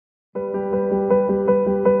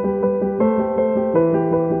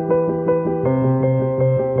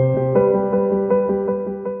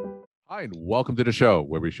Welcome to the show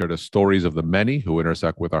where we share the stories of the many who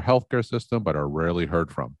intersect with our healthcare system but are rarely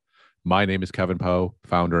heard from. My name is Kevin Poe,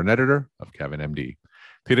 founder and editor of Kevin MD.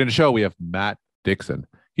 Today in the show, we have Matt Dixon.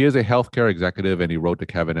 He is a healthcare executive and he wrote the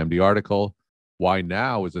Kevin MD article, Why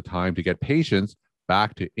Now is the Time to Get Patients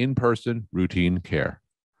Back to In-Person Routine Care.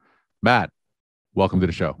 Matt, welcome to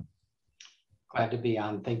the show. Glad to be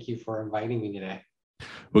on. Thank you for inviting me today.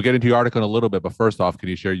 We'll get into your article in a little bit, but first off, can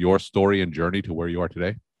you share your story and journey to where you are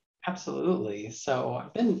today? Absolutely. So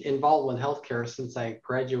I've been involved with healthcare since I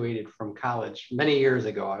graduated from college many years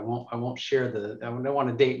ago. I won't share I don't want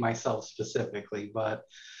to date myself specifically, but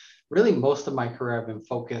really most of my career I've been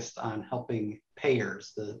focused on helping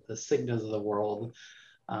payers, the Cignas of the world,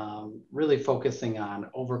 really focusing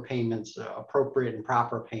on overpayments, appropriate and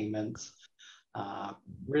proper payments.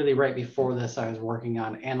 Really right before this, I was working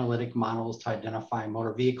on analytic models to identify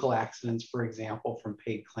motor vehicle accidents, for example, from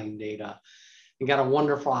paid claim data. And got a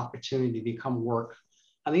wonderful opportunity to come work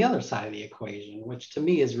on the other side of the equation, which to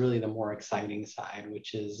me is really the more exciting side,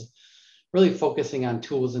 which is really focusing on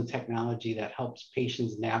tools and technology that helps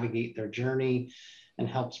patients navigate their journey and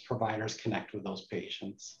helps providers connect with those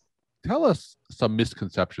patients. Tell us some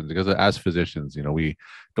misconceptions, because as physicians, we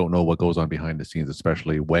don't know what goes on behind the scenes,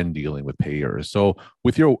 especially when dealing with payers. So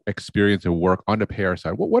with your experience and work on the payer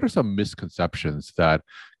side, what are some misconceptions that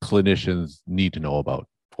clinicians need to know about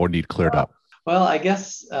or need cleared up? Well, I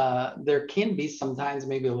guess there can be sometimes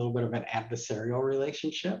maybe a little bit of an adversarial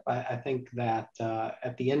relationship. I think that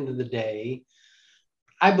at the end of the day,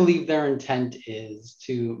 I believe their intent is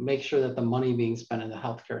to make sure that the money being spent in the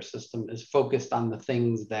healthcare system is focused on the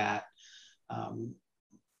things that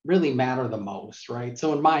really matter the most, right?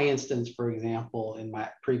 So in my instance, for example, in my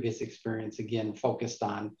previous experience, again, focused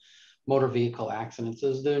on motor vehicle accidents,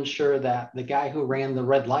 is to ensure that the guy who ran the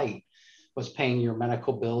red light was paying your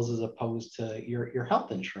medical bills as opposed to your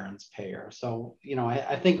health insurance payer. So,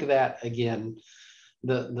 I think that, again,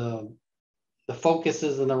 the focus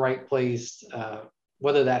is in the right place.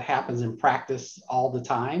 Whether that happens in practice all the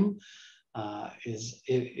time is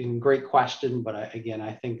in great question. But again,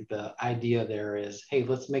 I think the idea there is, hey,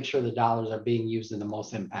 let's make sure the dollars are being used in the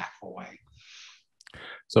most impactful way.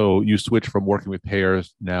 So you switch from working with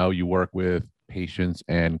payers, now you work with patients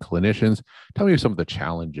and clinicians. Tell me some of the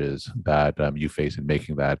challenges that you face in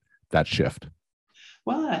making that shift.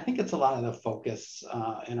 Well, I think it's a lot of the focus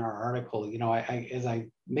in our article. As I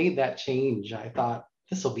made that change, I thought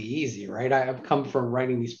this will be easy, right? I've come from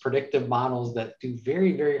writing these predictive models that do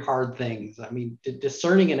very, very hard things. I mean,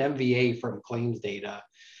 discerning an MVA from claims data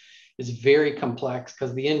is very complex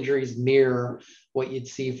because the injuries mirror what you'd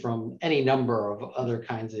see from any number of other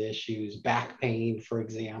kinds of issues, back pain, for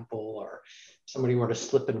example, or somebody were to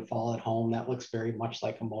slip and fall at home, that looks very much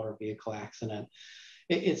like a motor vehicle accident.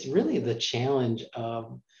 It's really the challenge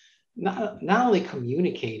of not only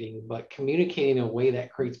communicating, but communicating in a way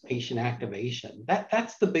that creates patient activation.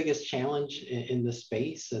 That's the biggest challenge in the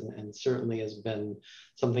space, and certainly has been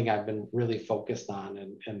something I've been really focused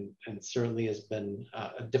on, and certainly has been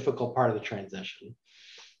a difficult part of the transition.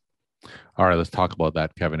 All right, let's talk about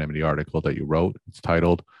that Kevin MD article that you wrote. It's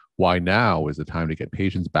titled, Why Now is the Time to Get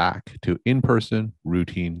Patients Back to In-Person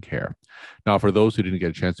Routine Care. Now, for those who didn't get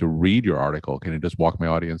a chance to read your article, can you just walk my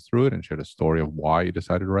audience through it and share the story of why you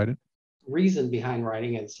decided to write it? Reason behind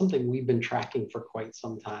writing it is something we've been tracking for quite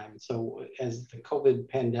some time. So as the COVID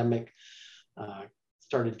pandemic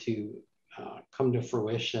started to come to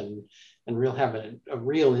fruition and have a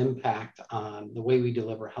real impact on the way we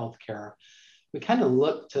deliver healthcare, we kind of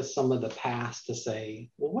look to some of the past to say,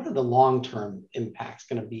 well, what are the long-term impacts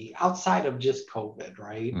going to be outside of just COVID,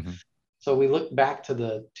 right? Mm-hmm. So we looked back to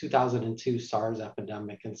the 2002 SARS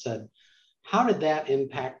epidemic and said, how did that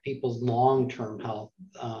impact people's long-term health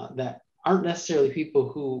that aren't necessarily people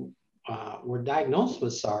who were diagnosed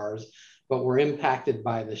with SARS, but were impacted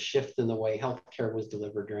by the shift in the way healthcare was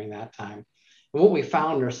delivered during that time? And what we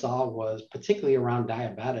found or saw was, particularly around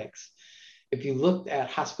diabetics, if you looked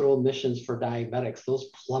at hospital admissions for diabetics, those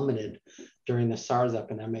plummeted during the SARS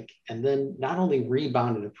epidemic, and then not only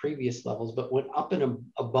rebounded to previous levels, but went up and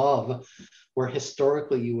above where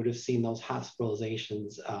historically you would have seen those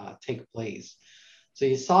hospitalizations take place. So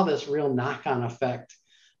you saw this real knock-on effect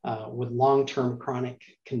with long-term chronic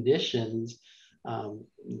conditions,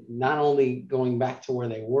 not only going back to where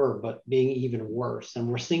they were, but being even worse. And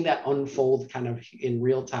we're seeing that unfold kind of in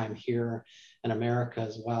real time here in America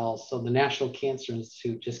as well. So the National Cancer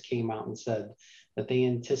Institute just came out and said that they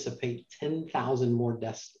anticipate 10,000 more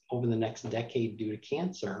deaths over the next decade due to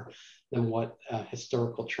cancer than what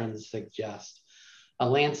historical trends suggest. a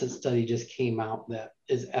Lancet study just came out that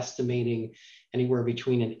is estimating anywhere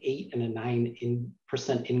between an 8 and a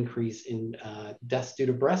 9% increase in deaths due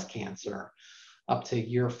to breast cancer up to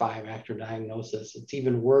year 5 after diagnosis. It's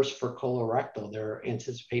even worse for colorectal. They're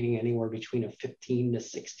anticipating anywhere between a 15 to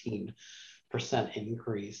 16%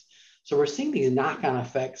 increase. So we're seeing these knock-on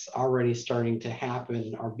effects already starting to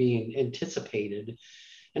happen or being anticipated.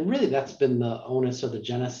 And really that's been the onus or the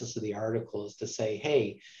genesis of the article, is to say,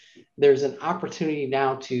 hey, there's an opportunity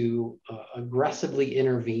now to aggressively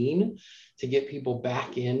intervene to get people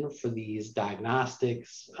back in for these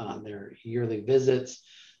diagnostics, their yearly visits,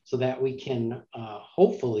 so that we can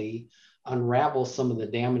hopefully unravel some of the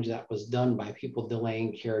damage that was done by people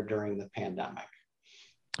delaying care during the pandemic.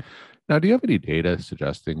 Now, do you have any data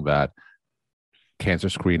suggesting that cancer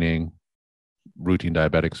screening, routine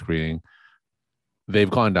diabetic screening, they've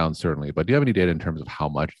gone down certainly, but do you have any data in terms of how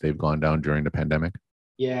much they've gone down during the pandemic?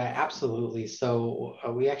 Yeah, absolutely. So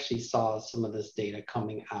we actually saw some of this data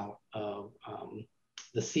coming out of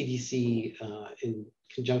the CDC in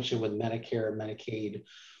conjunction with Medicare and Medicaid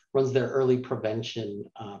runs their early prevention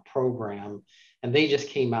program. And they just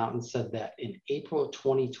came out and said that in April of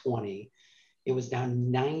 2020, it was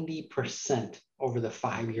down 90% over the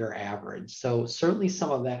 5-year average. So certainly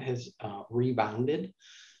some of that has rebounded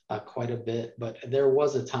quite a bit, but there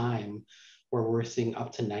was a time where we're seeing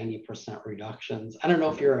up to 90% reductions. I don't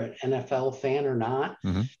know if you're an NFL fan or not.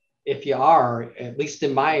 Mm-hmm. If you are, at least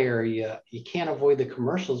in my area, you can't avoid the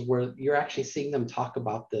commercials where you're actually seeing them talk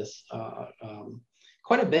about this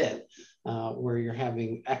quite a bit, where you're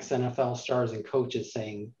having ex-NFL stars and coaches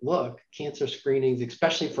saying, look, cancer screenings,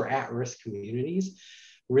 especially for at-risk communities,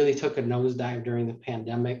 really took a nosedive during the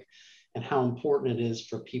pandemic, and how important it is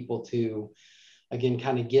for people to, again,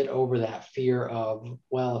 kind of get over that fear of,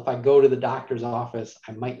 well, if I go to the doctor's office,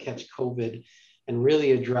 I might catch COVID, and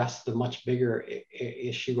really address the much bigger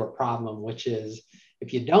issue or problem, which is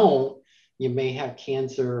if you don't, you may have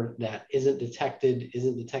cancer that isn't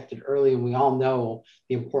detected early. And we all know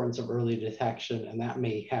the importance of early detection, and that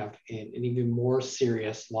may have an even more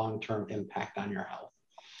serious long-term impact on your health.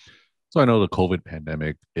 So I know the COVID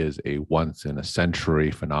pandemic is a once in a century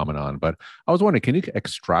phenomenon, but I was wondering, can you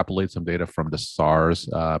extrapolate some data from the SARS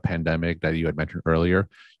pandemic that you had mentioned earlier?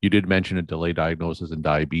 You did mention a delayed diagnosis in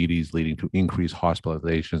diabetes leading to increased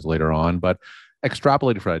hospitalizations later on, but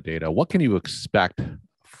extrapolating for that data, what can you expect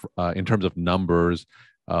in terms of numbers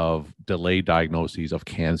of delayed diagnoses of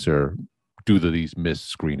cancer due to these missed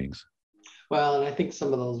screenings? Well, and I think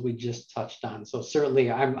some of those we just touched on. So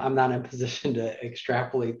certainly I'm not in a position to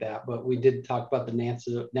extrapolate that, but we did talk about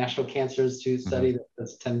the National Cancer Institute study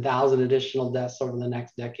that's 10,000 additional deaths over the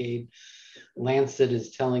next decade. Lancet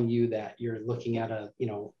is telling you that you're looking at a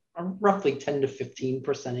roughly 10 to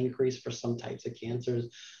 15% increase for some types of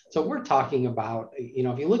cancers. So we're talking about,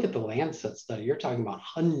 if you look at the Lancet study, you're talking about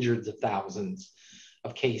hundreds of thousands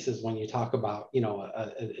of cases when you talk about,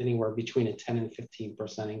 anywhere between a 10 and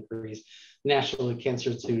 15% increase. National Cancer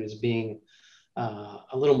Institute is being a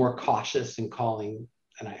little more cautious in calling,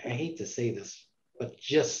 and I hate to say this, but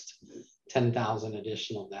just 10,000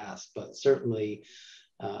 additional deaths. But certainly,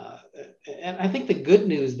 and I think the good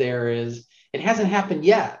news there is it hasn't happened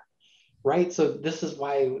yet, right? So this is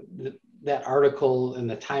why that article and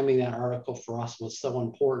the timing of that article for us was so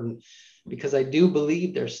important, because I do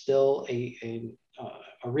believe there's still a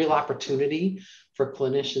real opportunity for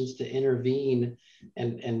clinicians to intervene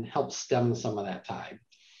and help stem some of that tide.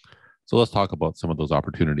 So let's talk about some of those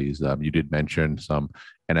opportunities. You did mention some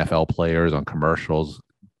NFL players on commercials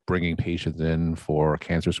bringing patients in for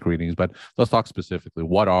cancer screenings, but let's talk specifically,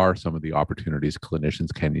 what are some of the opportunities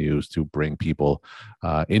clinicians can use to bring people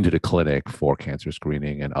into the clinic for cancer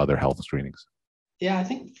screening and other health screenings? Yeah, I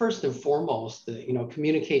think first and foremost,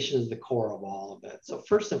 communication is the core of all of it. So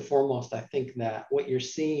first and foremost, I think that what you're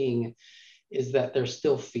seeing is that there's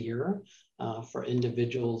still fear for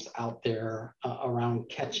individuals out there around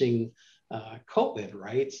catching COVID,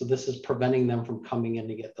 right? So this is preventing them from coming in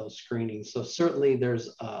to get those screenings. So certainly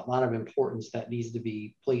there's a lot of importance that needs to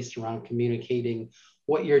be placed around communicating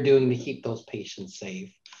what you're doing to keep those patients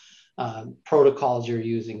safe. Protocols you're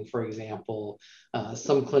using, for example,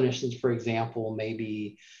 some clinicians, for example,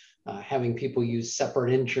 maybe having people use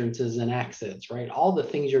separate entrances and exits, right? All the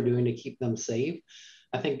things you're doing to keep them safe.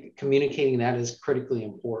 I think communicating that is critically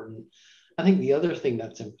important. I think the other thing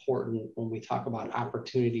that's important when we talk about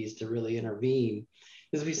opportunities to really intervene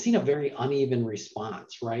is we've seen a very uneven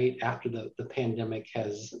response, right? After the pandemic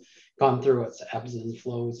has gone through its ebbs and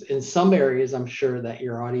flows. In some areas, I'm sure that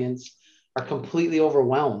your audience are completely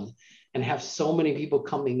overwhelmed and have so many people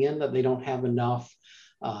coming in that they don't have enough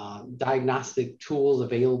diagnostic tools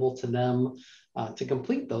available to them to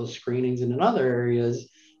complete those screenings. And in other areas,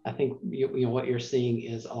 I think what you're seeing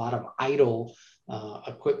is a lot of idle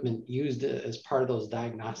equipment used as part of those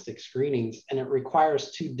diagnostic screenings, and it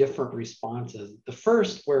requires two different responses. The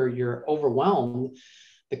first, where you're overwhelmed,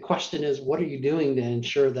 the question is, what are you doing to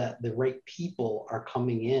ensure that the right people are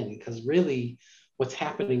coming in? Because really, what's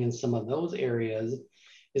happening in some of those areas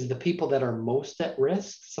is the people that are most at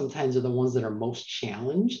risk sometimes are the ones that are most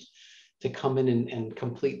challenged to come in and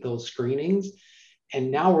complete those screenings. And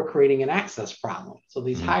now we're creating an access problem. So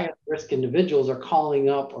these high risk individuals are calling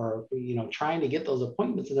up or trying to get those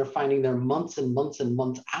appointments, and they're finding they're months and months and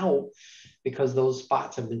months out because those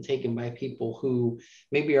spots have been taken by people who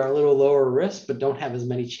maybe are a little lower risk but don't have as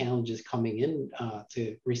many challenges coming in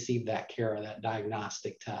to receive that care or that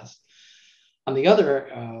diagnostic test. On the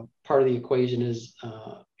other part of the equation is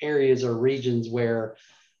areas or regions where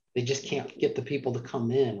they just can't get the people to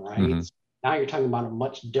come in, right? Mm-hmm. Now you're talking about a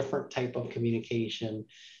much different type of communication.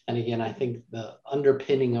 And again, I think the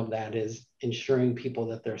underpinning of that is ensuring people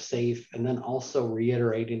that they're safe, and then also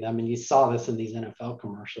reiterating them. And you saw this in these NFL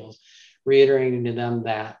commercials, reiterating to them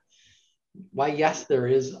that while yes, there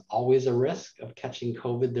is always a risk of catching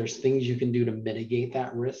COVID, there's things you can do to mitigate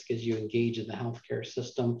that risk as you engage in the healthcare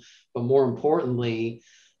system. But more importantly,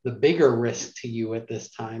 the bigger risk to you at this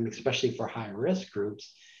time, especially for high risk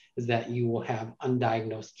groups, is that you will have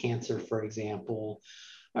undiagnosed cancer, for example.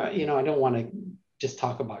 I don't want to just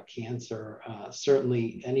talk about cancer.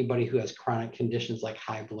 Certainly anybody who has chronic conditions like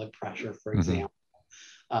high blood pressure, for example,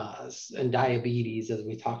 and diabetes, as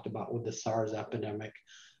we talked about with the SARS epidemic,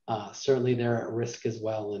 certainly they're at risk as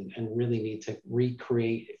well, and really need to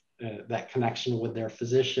recreate that connection with their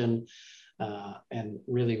physician and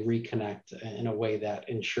really reconnect in a way that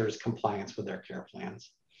ensures compliance with their care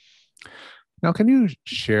plans. Now, can you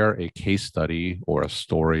share a case study or a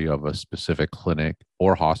story of a specific clinic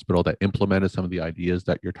or hospital that implemented some of the ideas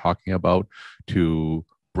that you're talking about to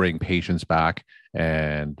bring patients back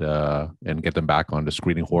and get them back on the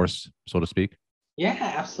screening horse, so to speak? Yeah,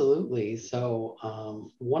 absolutely.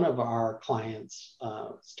 So one of our clients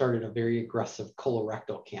started a very aggressive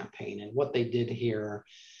colorectal campaign. And what they did here,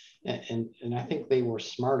 and I think they were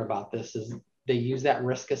smart about this, is they used that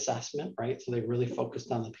risk assessment, right? So they really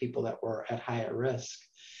focused on the people that were at higher risk.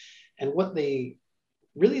 And the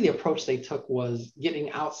approach they took was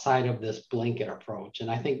getting outside of this blanket approach.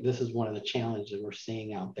 And I think this is one of the challenges we're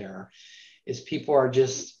seeing out there is people are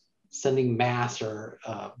just sending mass or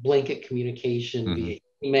blanket communication via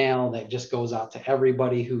email that just goes out to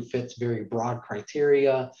everybody who fits very broad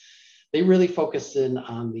criteria. They really focused in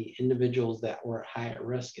on the individuals that were at high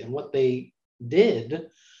risk. And what they did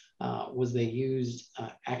was they used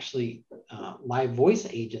actually live voice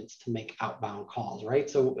agents to make outbound calls, right?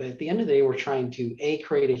 So at the end of the day, we're trying to A,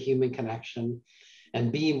 create a human connection,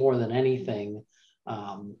 and B, more than anything,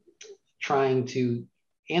 trying to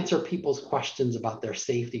answer people's questions about their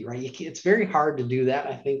safety, right? It's very hard to do that,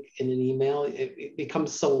 I think, in an email. It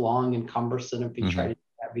becomes so long and cumbersome if you try to do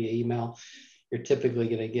that via email. You're typically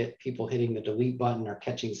going to get people hitting the delete button or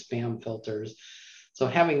catching spam filters. So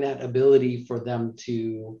having that ability for them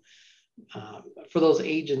to, for those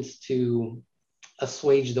agents to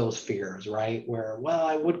assuage those fears, right? Where, well,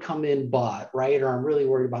 I would come in, but, right? Or I'm really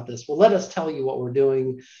worried about this. Well, let us tell you what we're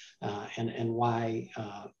doing and why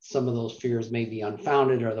some of those fears may be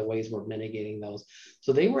unfounded or the ways we're mitigating those.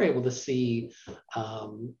 So they were able to see,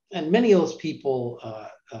 and many of those people,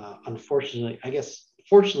 unfortunately,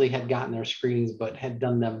 fortunately had gotten their screenings, but had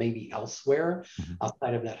done them maybe elsewhere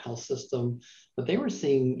outside of that health system. But they were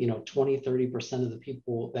seeing, 20, 30% of the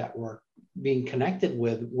people that were being connected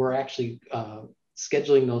with were actually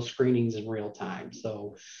scheduling those screenings in real time.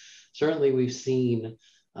 So certainly we've seen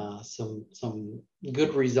some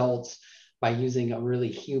good results by using a really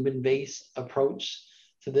human-based approach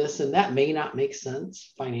to this. And that may not make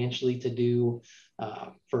sense financially to do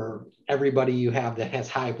for everybody you have that has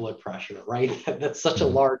high blood pressure, right? That's such a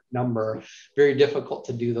large number, very difficult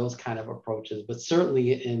to do those kind of approaches. But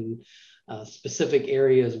certainly in specific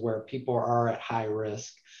areas where people are at high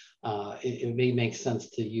risk, it may make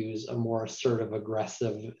sense to use a more assertive,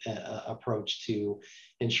 aggressive approach to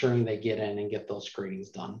ensuring they get in and get those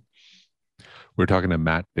screenings done. We're talking to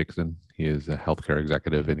Matt Dixon. He is a healthcare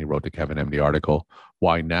executive, and he wrote the Kevin MD article,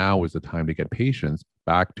 Why Now is the Time to Get Patients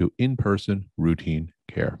Back to In-Person Routine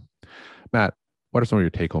Care. Matt, what are some of your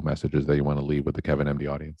take-home messages that you want to leave with the Kevin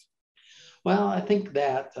MD audience? Well, I think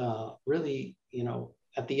that really,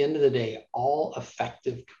 at the end of the day, all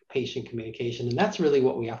effective patient communication, and that's really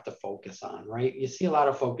what we have to focus on, right? You see a lot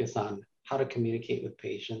of focus on how to communicate with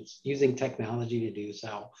patients using technology to do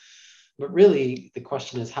so. But really, the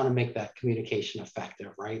question is how to make that communication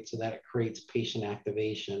effective, right? So that it creates patient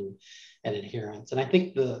activation and adherence. And I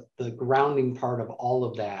think the grounding part of all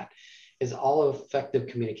of that is all effective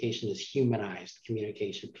communication is humanized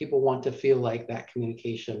communication. People want to feel like that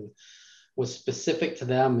communication was specific to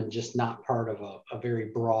them and just not part of a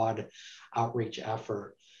very broad outreach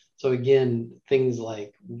effort. So again, things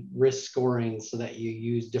like risk scoring so that you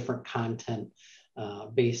use different content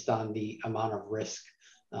based on the amount of risk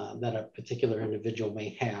that a particular individual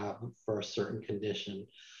may have for a certain condition.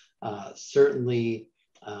 Certainly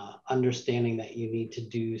understanding that you need to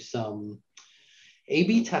do some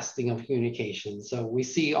A/B testing of communication. So we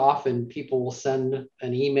see often people will send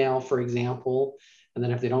an email, for example, and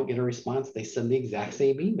then if they don't get a response, they send the exact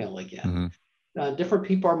same email again. Mm-hmm. Different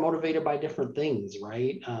people are motivated by different things,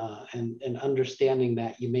 right? And understanding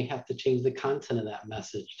that you may have to change the content of that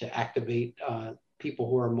message to activate people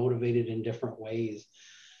who are motivated in different ways.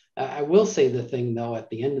 I will say the thing, though, at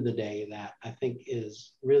the end of the day, that I think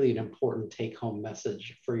is really an important take-home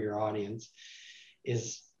message for your audience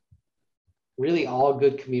is really all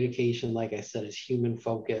good communication, like I said, is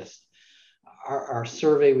human-focused. Our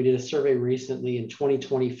survey, we did a survey recently in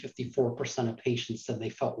 2020, 54% of patients said they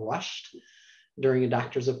felt rushed during a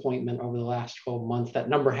doctor's appointment over the last 12 months. That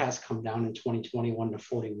number has come down in 2021 to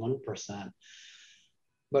 41%.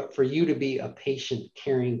 But for you to be a patient,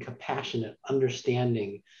 caring, compassionate,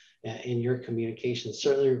 understanding in your communication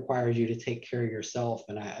certainly requires you to take care of yourself.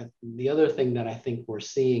 And the other thing that I think we're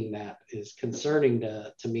seeing that is concerning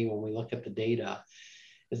to me when we look at the data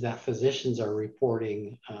is that physicians are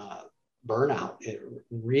reporting burnout. It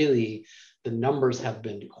really, the numbers have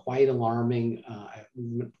been quite alarming.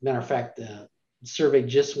 Matter of fact, the survey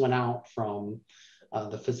just went out from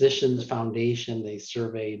the Physicians Foundation. They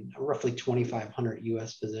surveyed roughly 2,500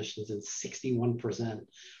 US physicians, and 61%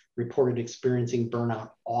 reported experiencing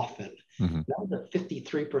burnout often. Mm-hmm. That was a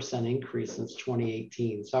 53% increase since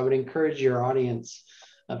 2018. So I would encourage your audience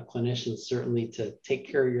of clinicians certainly to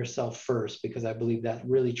take care of yourself first, because I believe that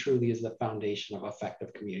really truly is the foundation of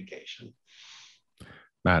effective communication.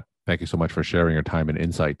 Matt, thank you so much for sharing your time and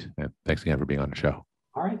insight. And thanks again for being on the show.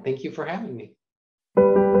 All right. Thank you for having me.